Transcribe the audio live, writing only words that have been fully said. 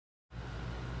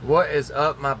What is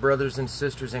up, my brothers and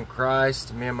sisters in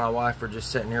Christ? Me and my wife were just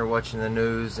sitting here watching the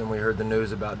news, and we heard the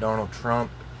news about Donald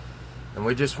Trump. And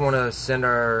we just want to send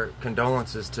our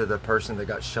condolences to the person that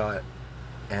got shot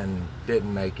and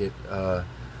didn't make it.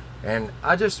 And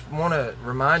I just want to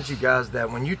remind you guys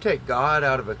that when you take God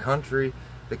out of a country,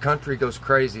 the country goes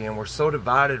crazy. And we're so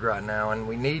divided right now, and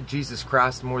we need Jesus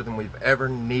Christ more than we've ever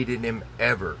needed Him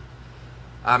ever.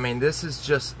 I mean, this is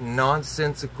just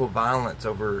nonsensical violence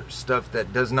over stuff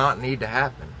that does not need to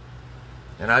happen.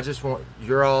 And I just want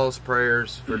your all's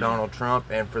prayers for Donald Trump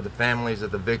and for the families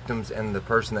of the victims and the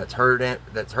person that's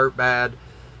hurt bad.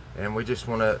 And we just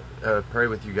want to pray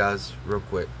with you guys real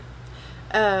quick.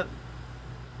 I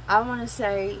want to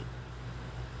say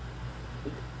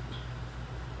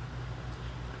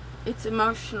it's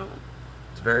emotional.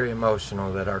 It's very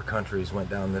emotional that our countries went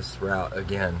down this route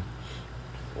again.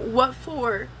 What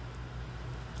for?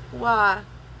 Why?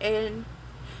 And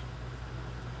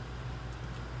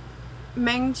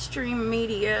mainstream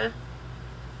media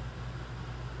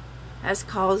has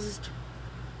caused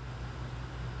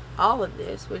all of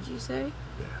this, would you say?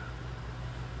 Yeah.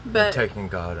 But they're taking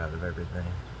God out of everything.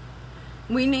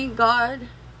 We need God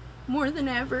more than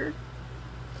ever.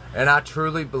 And I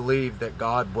truly believe that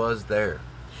God was there.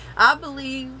 I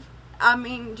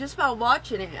mean, just by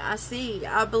watching it,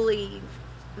 I believe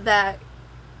that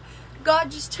God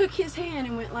just took His hand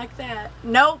and went like that.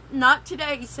 Nope, not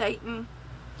today, Satan.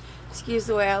 Excuse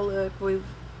the way I look.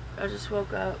 I just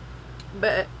woke up.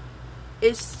 But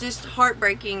it's just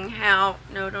heartbreaking how...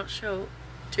 No, don't show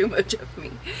too much of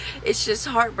me. It's just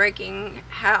heartbreaking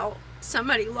how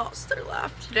somebody lost their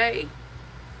life today.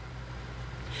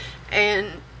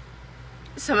 And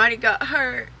somebody got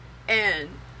hurt. And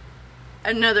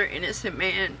another innocent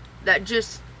man that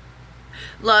just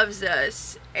loves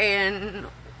us and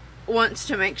wants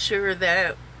to make sure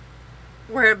that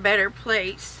we're a better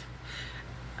place.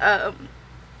 An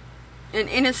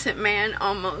innocent man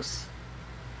almost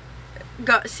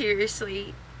got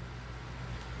seriously,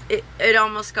 it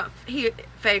almost got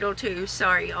fatal too.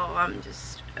 Sorry y'all, I'm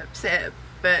just upset,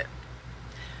 but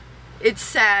it's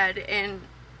sad, and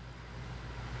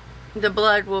the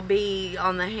blood will be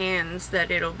on the hands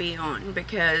that it'll be on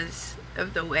because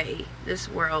of the way this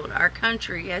world, our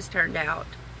country, has turned out.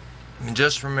 And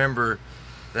just remember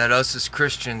that us as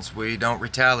Christians, we don't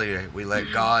retaliate. We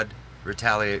let God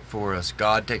retaliate for us.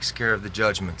 God takes care of the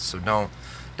judgments. So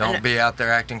don't be out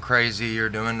there acting crazy or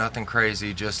doing nothing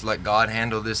crazy. Just let God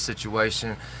handle this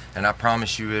situation, and I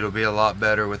promise you it'll be a lot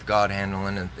better with God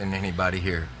handling it than anybody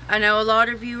here. I know a lot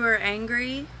of you are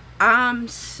angry. I'm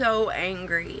so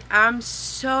angry. I'm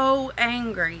so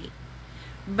angry.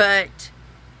 But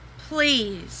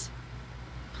please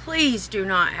do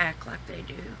not act like they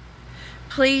do.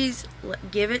 Please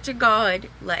give it to God.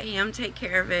 Let Him take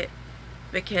care of it,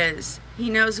 because He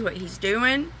knows what He's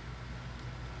doing,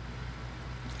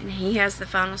 and He has the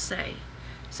final say.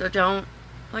 So don't,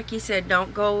 like He said,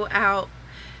 don't go out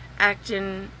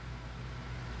acting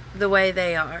the way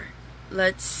they are.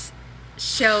 Let's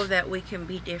show that we can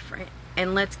be different,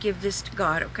 and let's give this to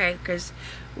God, okay? Because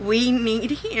we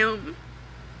need Him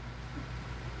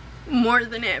more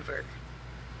than ever.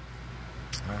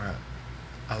 Alright.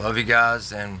 I love you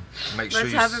guys, and make sure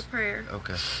Let's have a prayer.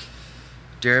 Okay.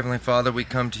 Dear Heavenly Father, we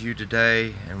come to you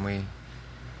today, and we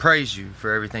praise you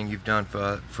for everything you've done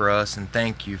for us, and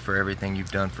thank you for everything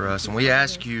you've done for us. And we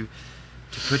ask you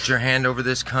to put your hand over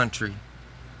this country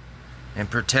and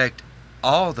protect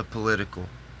all the political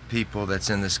people that's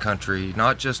in this country,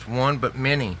 not just one, but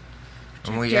many.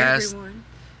 And we ask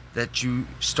that you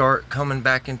start coming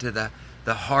back into the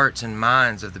hearts and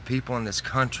minds of the people in this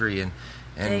country,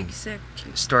 and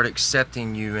start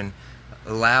accepting you, and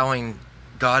allowing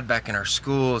God back in our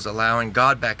schools, allowing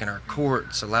God back in our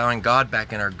courts, allowing God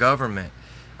back in our government.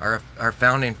 Our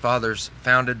founding fathers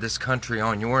founded this country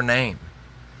on your name,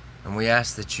 and we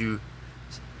ask that you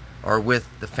are with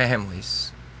the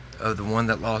families of the one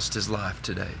that lost his life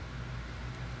today.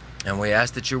 And we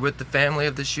ask that you're with the family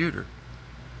of the shooter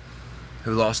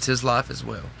who lost his life as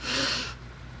well.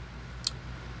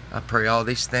 I pray all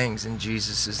these things in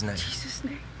Jesus' name. Jesus'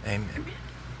 name. Amen.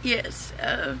 Yes,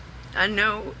 I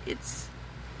know it's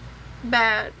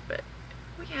bad, but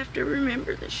we have to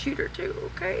remember the shooter too,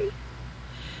 okay?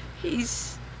 He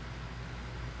was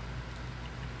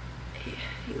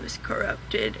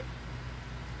corrupted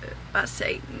by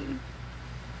Satan,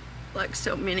 like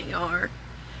so many are,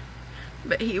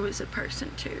 but he was a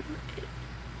person too.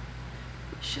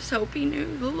 Let's just hope he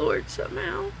knew the Lord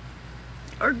somehow,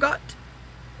 or got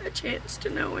a chance to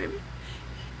know Him.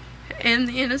 And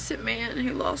the innocent man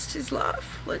who lost his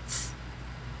life,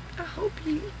 I hope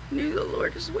he knew the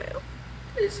Lord as well.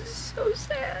 This is so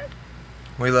sad.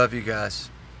 We love you guys.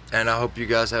 And I hope you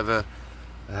guys have a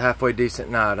halfway decent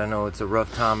night. I know it's a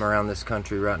rough time around this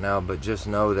country right now, but just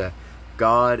know that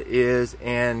God is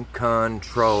in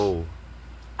control.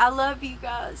 I love you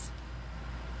guys.